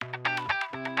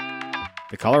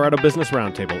The Colorado Business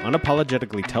Roundtable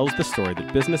unapologetically tells the story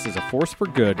that business is a force for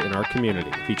good in our community,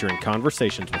 featuring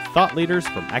conversations with thought leaders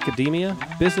from academia,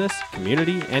 business,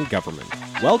 community, and government.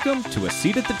 Welcome to A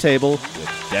Seat at the Table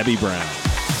with Debbie Brown.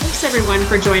 Thanks, everyone,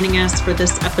 for joining us for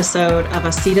this episode of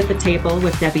A Seat at the Table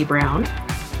with Debbie Brown.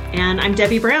 And I'm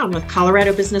Debbie Brown with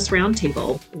Colorado Business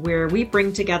Roundtable, where we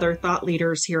bring together thought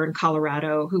leaders here in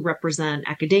Colorado who represent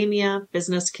academia,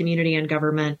 business, community, and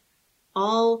government,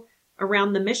 all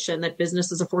around the mission that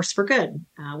business is a force for good.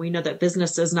 We know that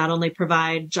businesses not only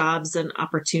provide jobs and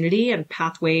opportunity and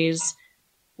pathways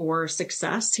for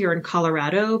success here in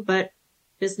Colorado, but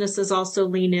businesses also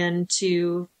lean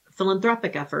into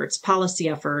philanthropic efforts, policy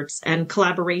efforts, and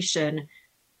collaboration,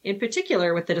 in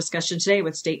particular with the discussion today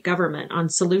with state government on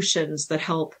solutions that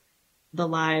help the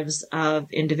lives of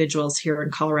individuals here in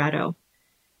Colorado.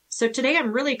 So today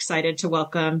I'm really excited to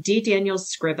welcome Dee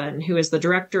Scriven, who is the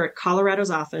director at Colorado's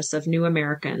Office of New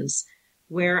Americans,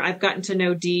 where I've gotten to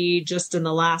know Dee just in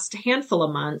the last handful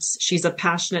of months. She's a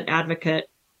passionate advocate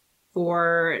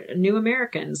for new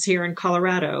Americans here in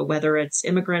Colorado, whether it's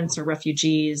immigrants or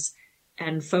refugees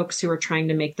and folks who are trying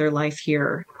to make their life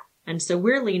here. And so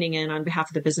we're leaning in on behalf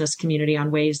of the business community on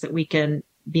ways that we can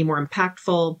be more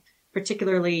impactful,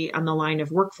 particularly on the line of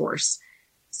workforce.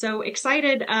 So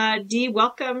excited. Dee,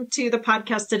 welcome to the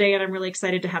podcast today. And I'm really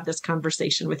excited to have this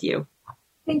conversation with you.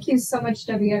 Thank you so much,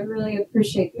 Debbie. I really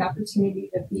appreciate the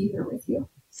opportunity to be here with you.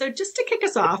 So just to kick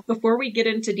us off, before we get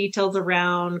into details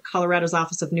around Colorado's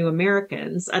Office of New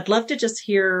Americans, I'd love to just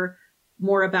hear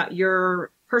more about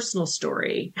your personal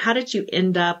story. How did you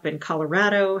end up in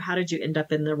Colorado? How did you end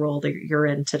up in the role that you're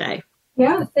in today?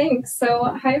 Yeah, thanks. So,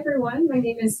 hi, everyone. My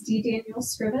name is Dee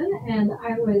Scriven, and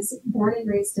I was born and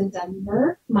raised in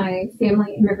Denver. My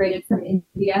family immigrated from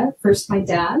India. First, my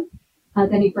dad.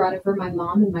 Then he brought over my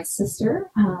mom and my sister.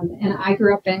 And I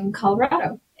grew up in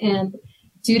Colorado. And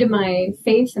due to my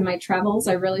faith and my travels,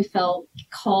 I really felt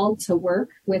called to work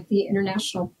with the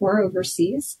international poor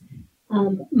overseas.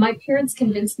 My parents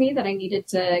convinced me that I needed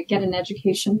to get an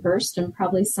education first and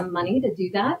probably some money to do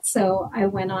that. So I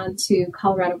went on to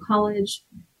Colorado College.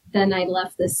 Then I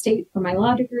left the state for my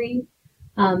law degree.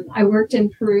 I worked in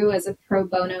Peru as a pro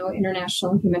bono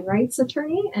international human rights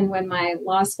attorney. And when my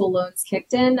law school loans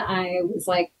kicked in, I was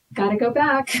like, gotta go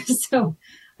back. So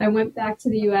I went back to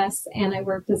the U.S. and I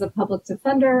worked as a public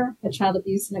defender, a child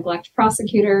abuse and neglect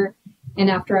prosecutor. And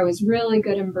after I was really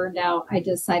good and burned out, I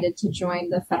decided to join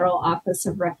the Federal Office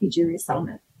of Refugee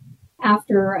Resettlement.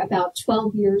 After about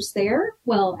 12 years there,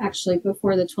 well, actually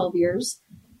before the 12 years,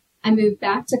 I moved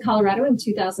back to Colorado in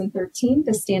 2013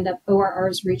 to stand up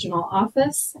ORR's regional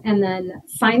office. And then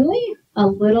finally, a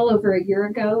little over a year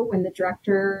ago, when the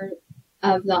director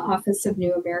of the Office of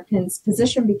New Americans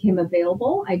position became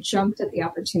available, I jumped at the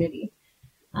opportunity.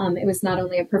 It was not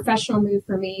only a professional move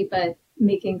for me, but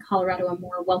making Colorado a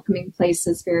more welcoming place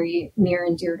is very near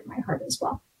and dear to my heart as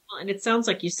well. And it sounds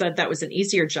like you said that was an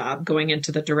easier job going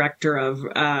into the director of,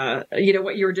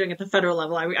 what you were doing at the federal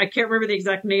level. I can't remember the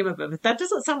exact name of it, but that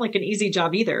doesn't sound like an easy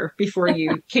job either before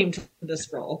you came to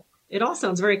this role. It all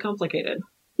sounds very complicated.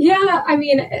 Yeah, I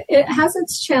mean, it has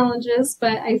its challenges,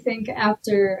 but I think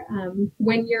after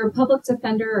when you're a public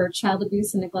defender or child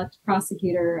abuse and neglect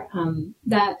prosecutor,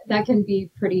 that can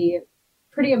be pretty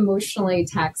emotionally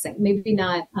taxing. Maybe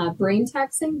not brain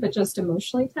taxing, but just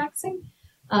emotionally taxing.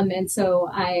 And so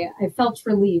I felt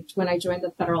relieved when I joined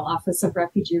the Federal Office of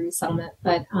Refugee Resettlement.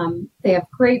 But they have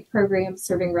great programs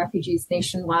serving refugees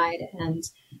nationwide, and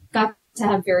got to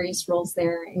have various roles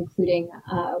there, including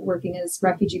working as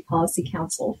Refugee Policy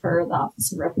Counsel for the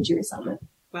Office of Refugee Resettlement.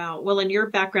 Wow. Well, and your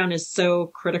background is so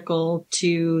critical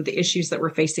to the issues that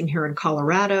we're facing here in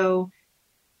Colorado.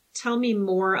 Tell me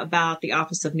more about the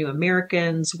Office of New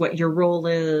Americans, what your role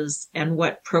is, and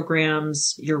what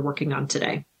programs you're working on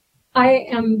today. I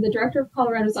am the director of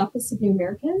Colorado's Office of New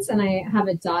Americans, and I have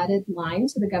a dotted line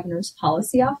to the governor's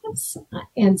policy office.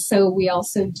 And so we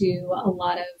also do a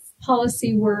lot of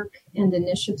policy work and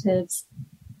initiatives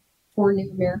for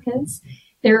New Americans.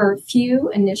 There are a few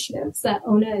initiatives that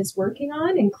ONA is working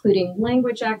on, including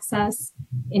language access,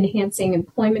 enhancing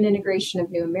employment integration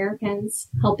of New Americans,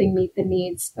 helping meet the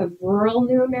needs of rural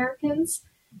New Americans,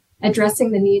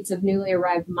 addressing the needs of newly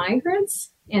arrived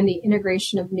migrants, and the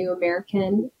integration of New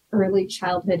American early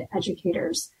childhood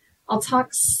educators. I'll talk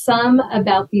some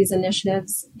about these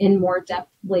initiatives in more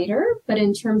depth later, but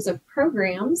in terms of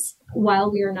programs,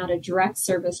 while we are not a direct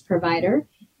service provider,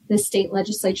 the state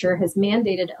legislature has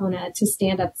mandated ONA to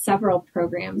stand up several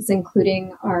programs,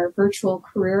 including our virtual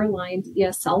career-aligned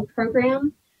ESL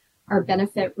program, our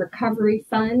benefit recovery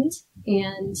fund,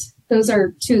 and those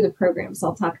are two of the programs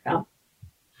I'll talk about.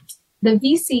 The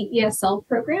VC ESL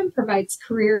program provides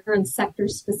career and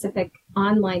sector-specific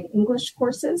online English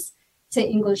courses to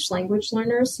English language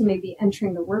learners who may be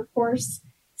entering the workforce,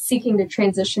 seeking to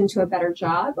transition to a better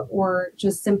job, or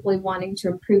just simply wanting to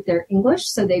improve their English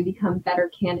so they become better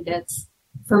candidates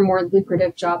for more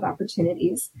lucrative job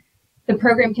opportunities. The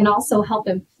program can also help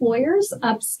employers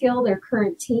upskill their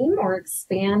current team or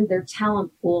expand their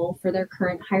talent pool for their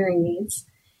current hiring needs.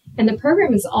 And the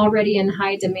program is already in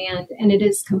high demand, and it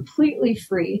is completely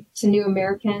free to new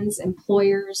Americans,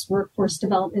 employers, workforce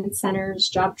development centers,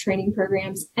 job training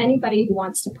programs. Anybody who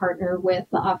wants to partner with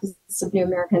the Office of New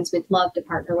Americans, we'd love to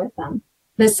partner with them.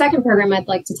 The second program I'd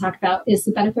like to talk about is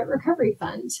the Benefit Recovery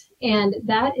Fund, and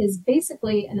that is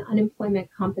basically an unemployment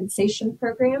compensation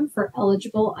program for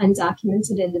eligible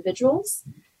undocumented individuals.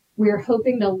 We're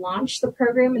hoping to launch the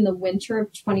program in the winter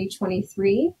of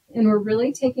 2023, and we're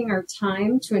really taking our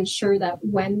time to ensure that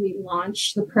when we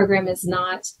launch, the program is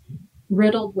not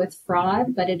riddled with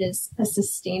fraud, but it is a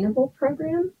sustainable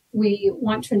program. We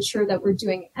want to ensure that we're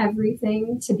doing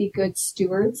everything to be good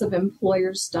stewards of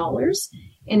employers' dollars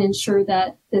and ensure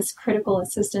that this critical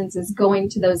assistance is going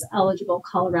to those eligible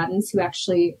Coloradans who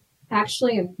actually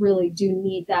and really do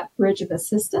need that bridge of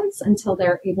assistance until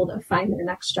they're able to find their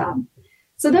next job.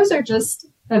 So those are just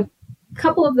a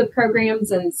couple of the programs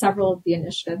and several of the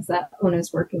initiatives that ONA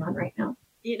is working on right now.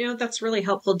 That's really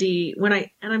helpful, Dee.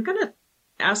 I'm going to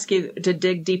ask you to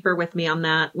dig deeper with me on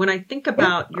that. When I think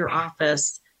about your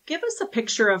office, give us a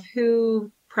picture of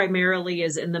who primarily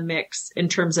is in the mix in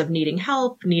terms of needing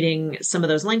help, needing some of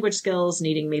those language skills,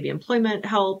 needing maybe employment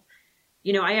help.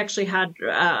 I actually had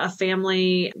a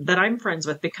family that I'm friends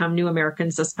with become new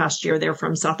Americans this past year. They're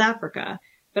from South Africa.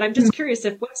 But I'm just curious,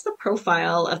 what's the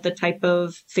profile of the type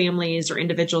of families or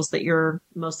individuals that you're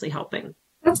mostly helping?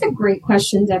 That's a great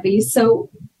question, Debbie. So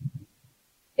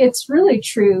it's really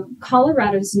true.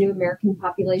 Colorado's new American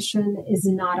population is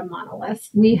not a monolith.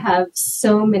 We have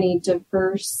so many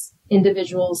diverse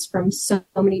individuals from so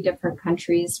many different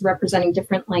countries representing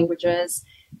different languages.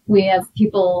 We have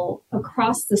people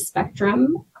across the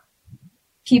spectrum,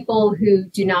 people who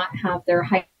do not have their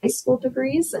high school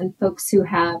degrees and folks who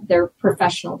have their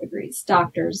professional degrees,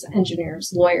 doctors,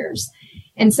 engineers, lawyers.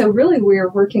 And so really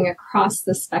we're working across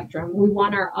the spectrum. We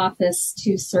want our office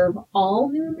to serve all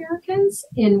new Americans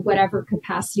in whatever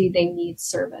capacity they need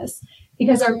service,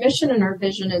 because our mission and our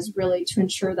vision is really to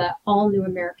ensure that all new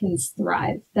Americans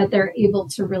thrive, that they're able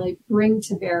to really bring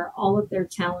to bear all of their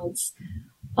talents,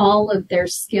 all of their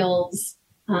skills,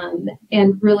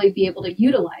 and really be able to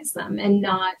utilize them and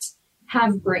not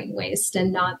have brain waste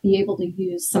and not be able to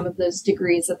use some of those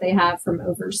degrees that they have from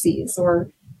overseas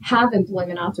or have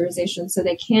employment authorization so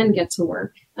they can get to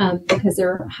work because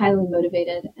they're highly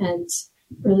motivated and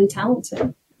really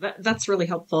talented. That's really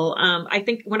helpful. I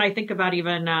think when I think about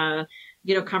even,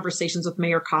 conversations with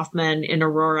Mayor Kaufman in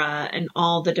Aurora and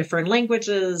all the different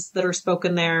languages that are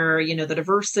spoken there, the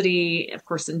diversity, of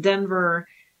course, in Denver,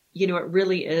 it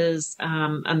really is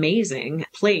amazing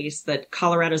place that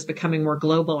Colorado is becoming more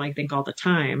global, I think, all the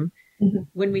time. Mm-hmm.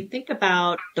 When we think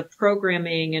about the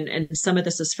programming and some of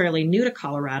this is fairly new to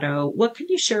Colorado, what can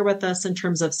you share with us in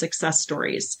terms of success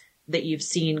stories that you've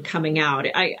seen coming out?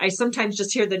 I sometimes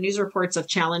just hear the news reports of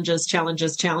challenges,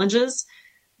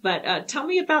 but tell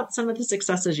me about some of the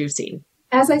successes you've seen.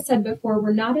 As I said before,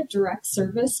 we're not a direct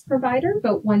service provider,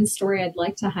 but one story I'd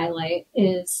like to highlight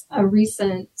is a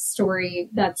recent story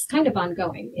that's kind of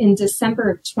ongoing. In December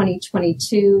of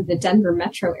 2022, the Denver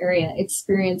metro area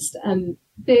experienced a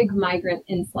big migrant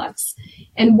influx.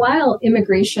 And while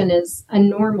immigration is a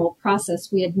normal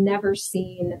process, we had never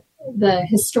seen the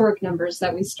historic numbers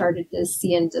that we started to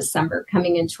see in December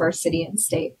coming into our city and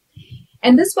state.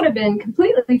 And this would have been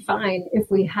completely fine if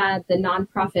we had the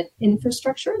nonprofit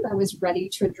infrastructure that was ready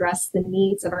to address the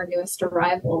needs of our newest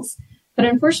arrivals. But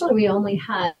unfortunately, we only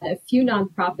had a few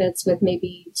nonprofits with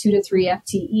maybe 2 to 3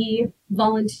 FTE,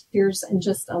 volunteers, and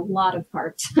just a lot of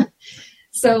heart.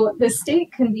 So the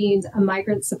state convened a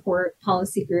migrant support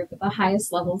policy group at the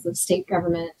highest levels of state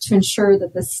government to ensure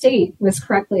that the state was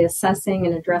correctly assessing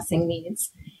and addressing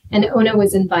needs. And ONA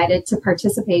was invited to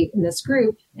participate in this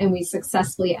group, and we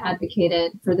successfully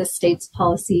advocated for the state's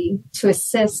policy to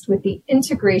assist with the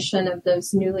integration of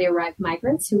those newly arrived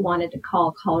migrants who wanted to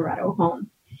call Colorado home.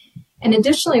 And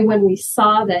additionally, when we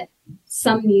saw that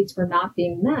some needs were not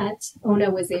being met,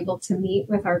 ONA was able to meet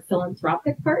with our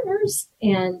philanthropic partners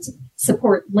and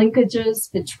support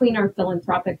linkages between our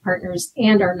philanthropic partners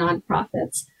and our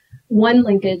nonprofits. One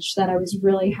linkage that I was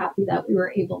really happy that we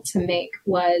were able to make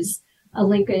was a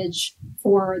linkage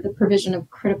for the provision of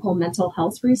critical mental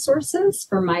health resources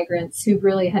for migrants who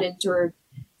really had endured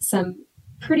some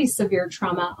pretty severe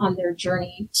trauma on their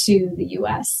journey to the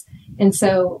US. And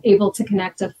so able to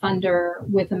connect a funder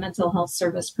with a mental health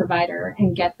service provider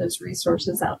and get those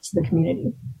resources out to the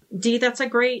community. Dee, that's a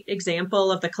great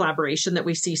example of the collaboration that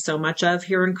we see so much of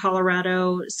here in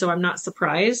Colorado. So I'm not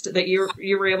surprised that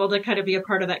you were able to kind of be a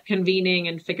part of that convening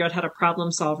and figure out how to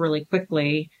problem solve really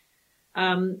quickly.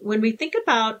 When we think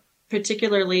about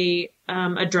particularly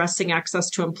addressing access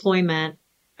to employment,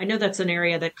 I know that's an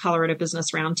area that Colorado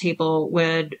Business Roundtable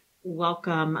would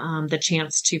welcome the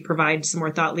chance to provide some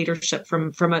more thought leadership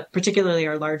from particularly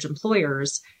our large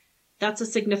employers. That's a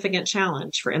significant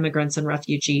challenge for immigrants and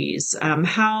refugees.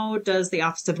 How does the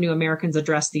Office of New Americans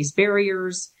address these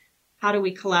barriers? How do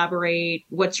we collaborate?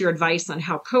 What's your advice on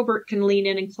how Cobert can lean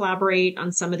in and collaborate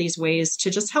on some of these ways to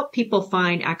just help people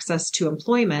find access to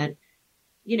employment?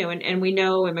 You know, and we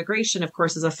know immigration, of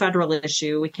course, is a federal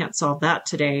issue. We can't solve that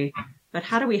today. But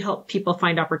how do we help people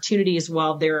find opportunities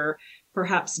while they're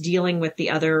perhaps dealing with the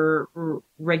other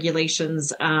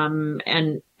regulations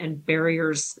and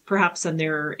barriers, perhaps in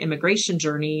their immigration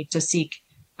journey to seek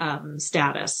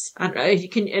status? And I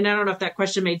don't know if that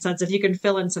question made sense. If you can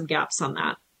fill in some gaps on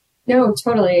that. No,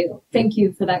 totally. Thank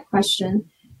you for that question.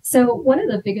 So one of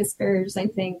the biggest barriers, I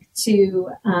think, to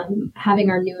having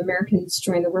our new Americans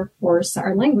join the workforce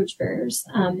are language barriers.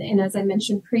 And as I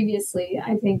mentioned previously,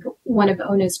 I think one of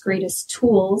ONA's greatest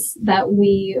tools that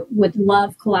we would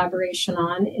love collaboration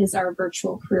on is our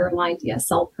virtual career aligned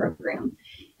ESL program.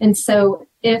 And so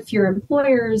if your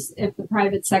employers, if the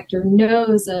private sector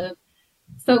knows of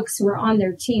folks who are on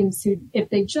their teams who, if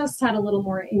they just had a little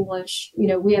more English, you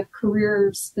know, we have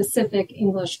career specific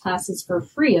English classes for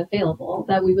free available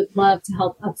that we would love to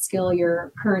help upskill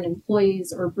your current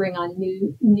employees or bring on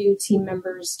new team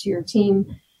members to your team.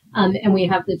 And we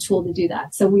have the tool to do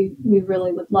that. So we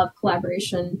really would love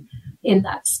collaboration in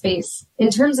that space.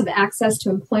 In terms of access to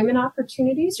employment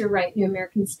opportunities, you're right. New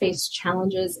Americans face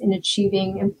challenges in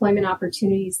achieving employment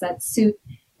opportunities that suit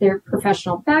their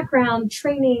professional background,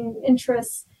 training,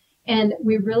 interests. And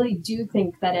we really do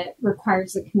think that it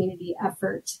requires a community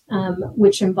effort,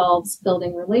 which involves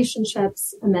building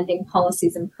relationships, amending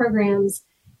policies and programs,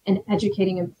 and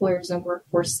educating employers and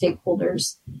workforce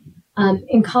stakeholders.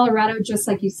 In Colorado, just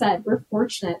like you said, we're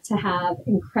fortunate to have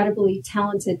incredibly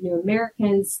talented new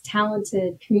Americans,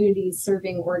 talented communities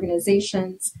serving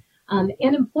organizations, and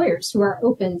employers who are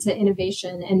open to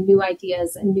innovation and new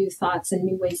ideas and new thoughts and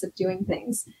new ways of doing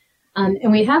things.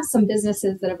 And we have some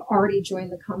businesses that have already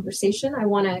joined the conversation. I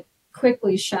want to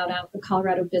quickly shout out the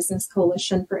Colorado Business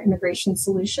Coalition for Immigration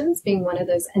Solutions, being one of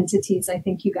those entities. I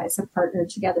think you guys have partnered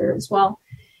together as well.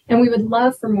 And we would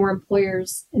love for more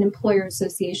employers and employer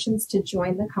associations to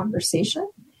join the conversation.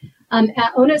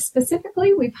 At ONA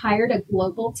specifically, we've hired a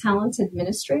global talent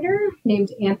administrator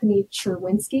named Anthony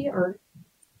Cherwinski, or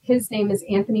his name is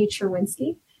Anthony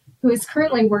Cherwinski, who is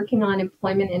currently working on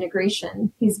employment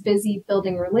integration. He's busy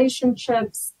building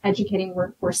relationships, educating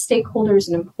workforce stakeholders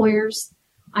and employers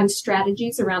on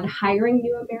strategies around hiring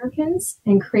new Americans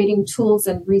and creating tools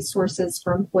and resources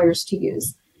for employers to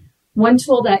use. One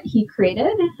tool that he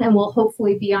created and will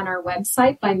hopefully be on our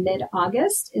website by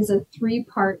mid-August is a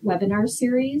 3-part webinar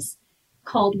series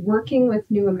called Working with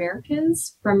New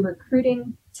Americans from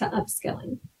Recruiting to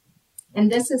Upskilling. And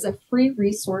this is a free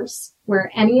resource where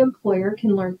any employer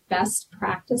can learn best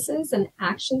practices and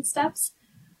action steps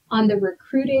on the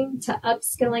recruiting to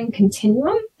upskilling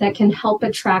continuum that can help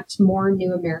attract more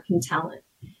new American talent.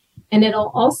 And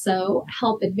it'll also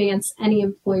help advance any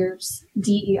employer's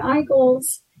DEI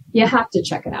goals. You have to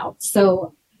check it out.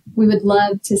 So we would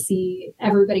love to see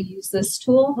everybody use this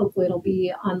tool. Hopefully it'll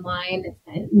be online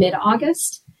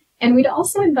mid-August. And we'd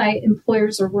also invite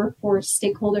employers or workforce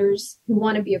stakeholders who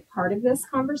want to be a part of this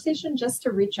conversation just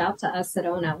to reach out to us at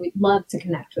ONA. We'd love to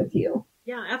connect with you.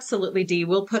 Yeah, absolutely, Dee.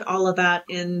 We'll put all of that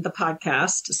in the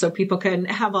podcast so people can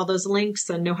have all those links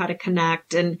and know how to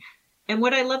connect. And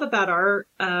what I love about our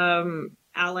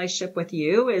allyship with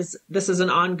you is this is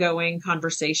an ongoing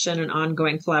conversation, an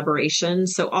ongoing collaboration.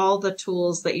 So all the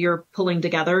tools that you're pulling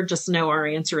together, just know our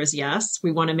answer is yes.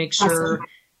 We want to make sure Awesome.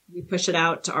 We push it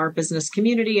out to our business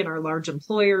community and our large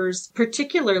employers,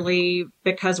 particularly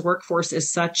because workforce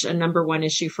is such a number one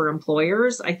issue for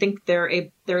employers. I think they're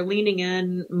leaning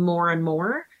in more and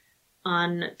more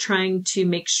on trying to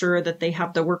make sure that they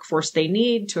have the workforce they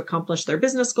need to accomplish their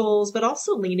business goals, but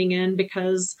also leaning in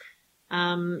because,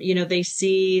 they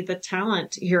see the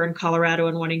talent here in Colorado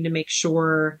and wanting to make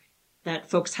sure that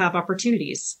folks have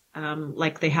opportunities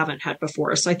like they haven't had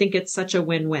before. So I think it's such a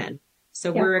win-win.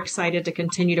 So we're excited to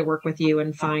continue to work with you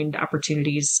and find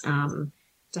opportunities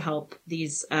to help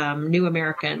these new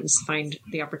Americans find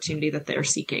the opportunity that they're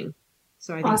seeking.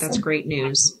 So I think that's great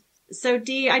news. So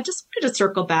Dee, I just wanted to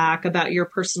circle back about your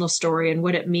personal story and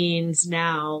what it means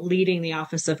now leading the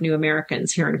Office of New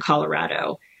Americans here in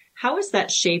Colorado. How has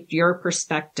that shaped your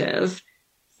perspective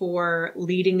for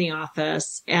leading the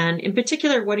office? And in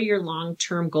particular, what are your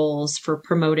long-term goals for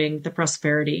promoting the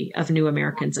prosperity of new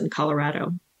Americans in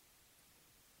Colorado?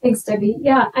 Thanks, Debbie.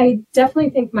 Yeah, I definitely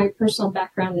think my personal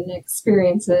background and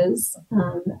experiences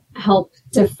help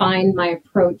define my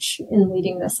approach in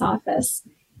leading this office.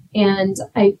 And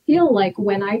I feel like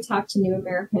when I talk to new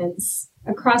Americans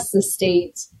across the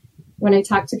state, when I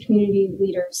talk to community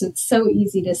leaders, it's so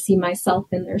easy to see myself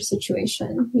in their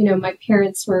situation. You know, my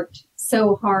parents worked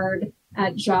so hard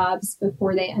at jobs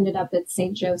before they ended up at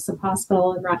St. Joseph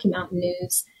Hospital and Rocky Mountain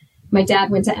News. My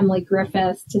dad went to Emily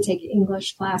Griffith to take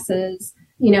English classes,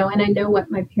 you know, and I know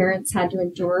what my parents had to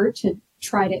endure to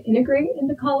try to integrate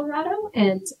into Colorado.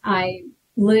 And I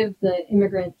live the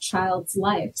immigrant child's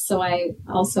life. So I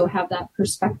also have that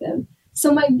perspective.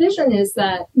 So my vision is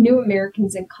that new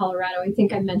Americans in Colorado, I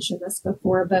think I mentioned this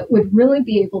before, but would really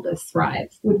be able to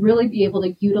thrive, would really be able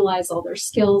to utilize all their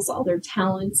skills, all their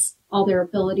talents, all their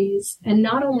abilities, and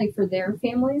not only for their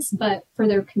families, but for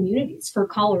their communities, for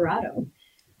Colorado.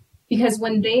 Because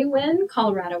when they win,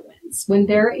 Colorado wins. When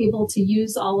they're able to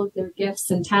use all of their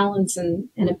gifts and talents and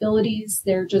abilities,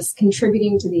 they're just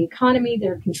contributing to the economy,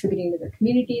 they're contributing to their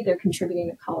community, they're contributing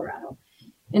to Colorado.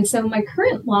 And so my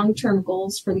current long-term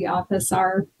goals for the office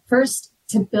are, first,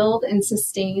 to build and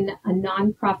sustain a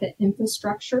nonprofit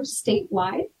infrastructure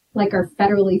statewide, like our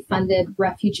federally funded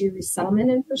refugee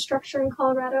resettlement infrastructure in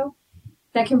Colorado,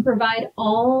 that can provide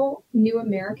all new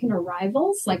American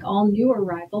arrivals, like all new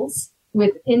arrivals,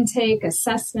 with intake,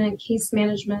 assessment, case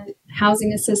management,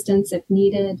 housing assistance if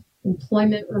needed,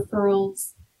 employment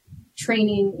referrals,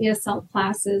 training, ESL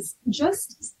classes,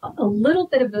 just a little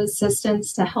bit of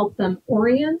assistance to help them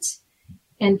orient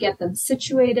and get them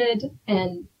situated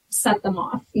and set them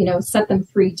off, you know, set them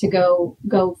free to go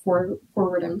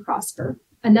forward and prosper.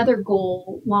 Another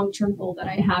goal, long-term goal that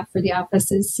I have for the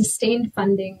office is sustained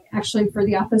funding, actually for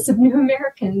the Office of New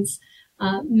Americans.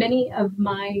 Many of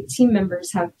my team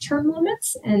members have term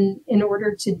limits, and in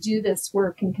order to do this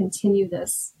work and continue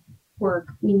this work,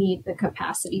 we need the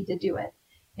capacity to do it.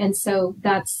 And so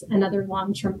that's another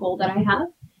long-term goal that I have.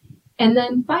 And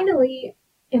then finally,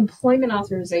 employment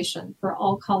authorization for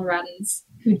all Coloradans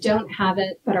who don't have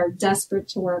it but are desperate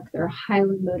to work. They're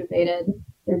highly motivated.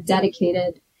 They're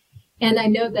dedicated. And I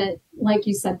know that, like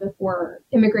you said before,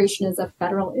 immigration is a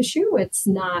federal issue. It's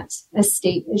not a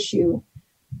state issue.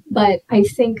 But I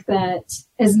think that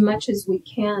as much as we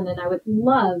can, and I would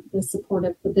love the support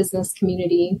of the business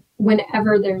community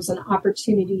whenever there's an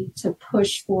opportunity to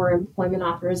push for employment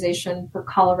authorization for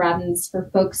Coloradans, for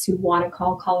folks who want to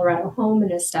call Colorado home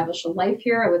and establish a life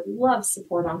here. I would love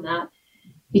support on that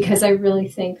because I really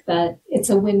think that it's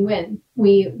a win-win.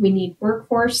 We need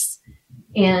workforce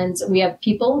and we have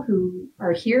people who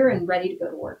are here and ready to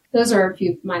go to work. Those are a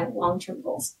few of my long-term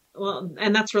goals. Well,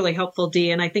 and that's really helpful,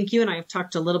 Dee. And I think you and I have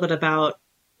talked a little bit about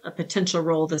a potential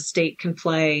role the state can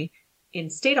play in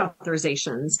state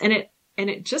authorizations. And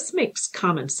it just makes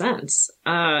common sense.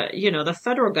 The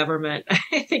federal government,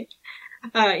 I think,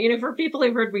 for people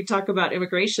who've heard me talk about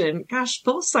immigration, gosh,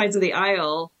 both sides of the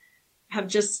aisle have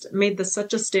just made this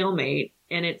such a stalemate,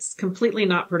 and it's completely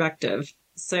not productive.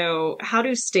 So how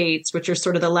do states, which are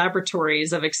sort of the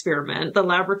laboratories of experiment, the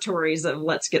laboratories of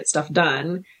let's get stuff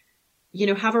done,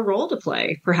 have a role to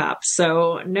play, perhaps?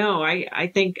 So no,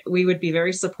 I think we would be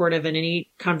very supportive in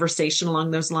any conversation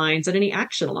along those lines and any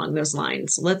action along those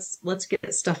lines. Let's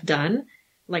get stuff done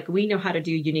like we know how to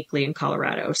do uniquely in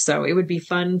Colorado. So it would be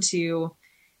fun to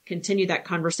continue that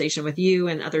conversation with you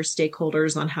and other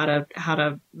stakeholders on how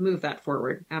to move that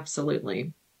forward.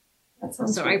 Absolutely. That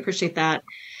sounds so great. I appreciate that.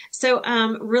 So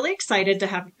really excited to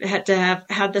have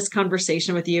had this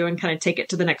conversation with you and kind of take it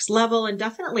to the next level and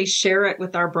definitely share it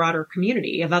with our broader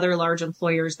community of other large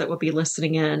employers that will be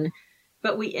listening in.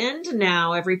 But we end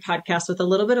now every podcast with a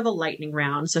little bit of a lightning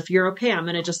round. So if you're okay, I'm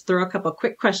going to just throw a couple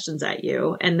quick questions at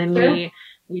you, and then Sure.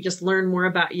 we just learn more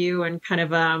about you and kind of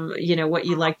what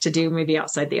you like to do maybe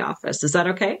outside the office. Is that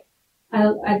okay?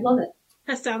 I'd love it.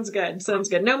 That sounds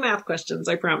good. No math questions,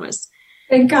 I promise.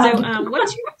 Thank God. So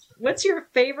what's your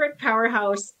favorite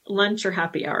Powerhouse lunch or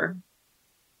happy hour?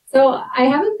 So I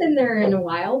haven't been there in a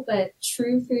while, but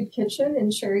True Food Kitchen in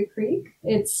Cherry Creek,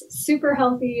 it's super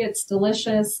healthy, it's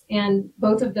delicious, and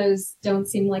both of those don't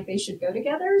seem like they should go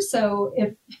together. So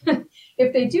if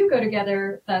if they do go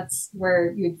together, that's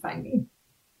where you'd find me.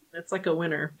 That's like a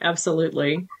winner.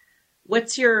 Absolutely.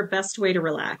 What's your best way to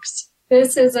relax?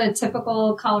 This is a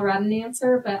typical Coloradan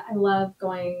answer, but I love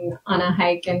going on a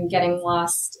hike and getting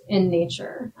lost in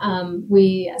nature.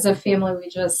 We, as a family, we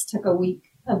just took a week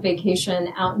of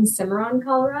vacation out in Cimarron,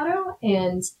 Colorado,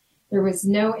 and there was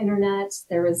no internet,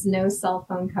 there was no cell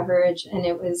phone coverage, and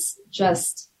it was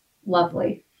just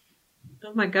lovely.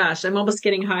 Oh my gosh, I'm almost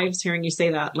getting hives hearing you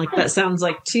say that. Like, that sounds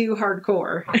like too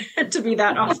hardcore to be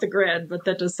that off the grid, but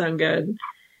that does sound good.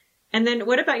 And then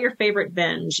what about your favorite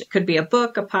binge? It could be a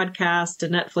book, a podcast, a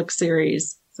Netflix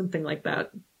series, something like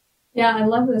that. Yeah, I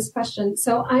love this question.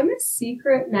 So I'm a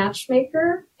secret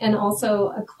matchmaker and also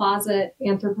a closet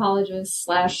anthropologist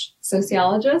 /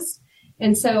 sociologist.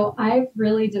 And so I've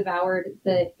really devoured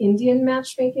the Indian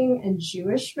matchmaking and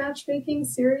Jewish matchmaking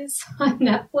series on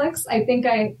Netflix. I think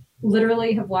I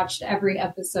literally have watched every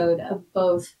episode of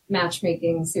both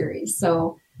matchmaking series.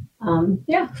 So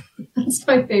yeah, that's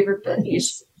my favorite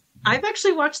binge. I've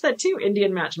actually watched that too,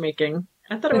 Indian matchmaking.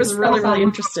 I thought it was really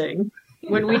interesting.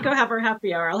 When we go have our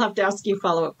happy hour, I'll have to ask you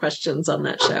follow-up questions on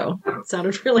that show. It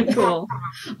sounded really cool.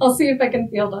 I'll see if I can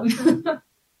field them.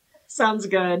 Sounds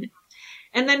good.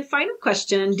 And then final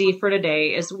question, Dee, for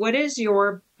today is, what is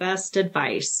your best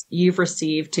advice you've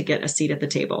received to get a seat at the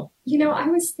table? You know, I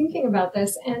was thinking about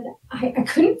this and I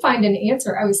couldn't find an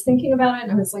answer. I was thinking about it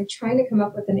and I was like trying to come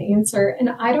up with an answer. And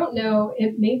I don't know,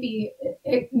 it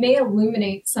may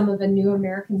illuminate some of a new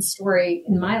American story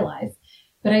in my life.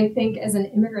 But I think as an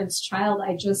immigrant's child,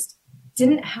 I just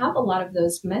didn't have a lot of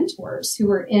those mentors who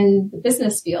were in the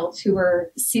business field, who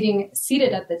were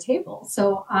seated at the table.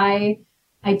 So I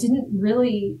didn't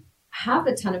really have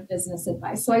a ton of business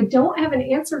advice. So I don't have an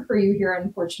answer for you here,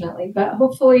 unfortunately, but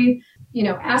hopefully,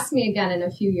 ask me again in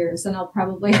a few years and I'll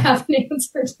probably have an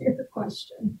answer to your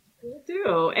question. I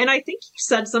do. And I think you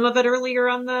said some of it earlier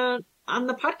on the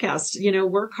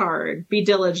podcast, work hard, be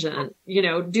diligent,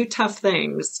 do tough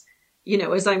things,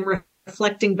 as I'm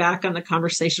reflecting back on the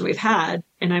conversation we've had,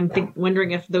 and I'm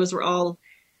wondering if those were all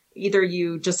either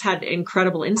you just had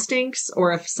incredible instincts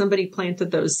or if somebody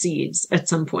planted those seeds at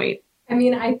some point. I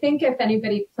mean, I think if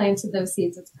anybody planted those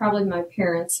seeds, it's probably my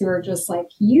parents who are just like,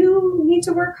 you need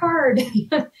to work hard.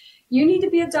 You need to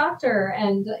be a doctor.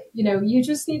 And, you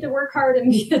just need to work hard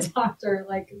and be a doctor.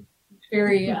 Like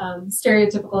very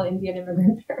stereotypical Indian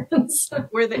immigrant parents.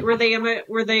 Were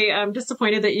they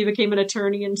disappointed that you became an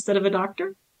attorney instead of a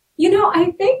doctor?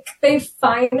 I think they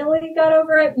finally got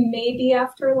over it maybe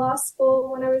after law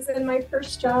school when I was in my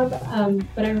first job.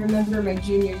 But I remember my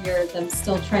junior year, them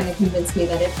still trying to convince me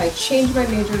that if I changed my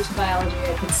major to biology,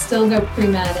 I could still go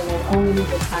pre-med and I'd only need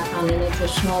to tack on an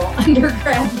additional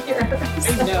undergrad year.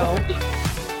 I know.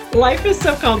 Life is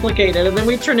so complicated, and then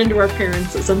we turn into our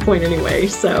parents at some point anyway.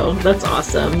 So that's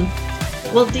awesome.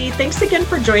 Well, Dee, thanks again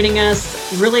for joining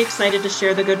us. Really excited to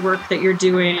share the good work that you're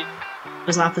doing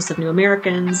as Office of New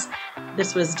Americans.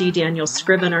 This was Dee Daniel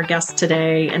Scriven, our guest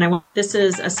today. And this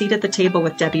is A Seat at the Table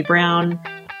with Debbie Brown.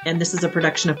 And this is a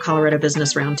production of Colorado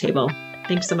Business Roundtable.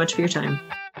 Thanks so much for your time.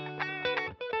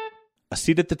 A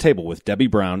Seat at the Table with Debbie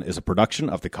Brown is a production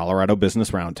of the Colorado Business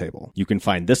Roundtable. You can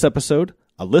find this episode,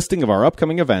 a listing of our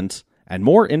upcoming events, and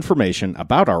more information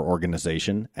about our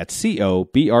organization at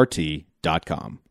cobrt.com.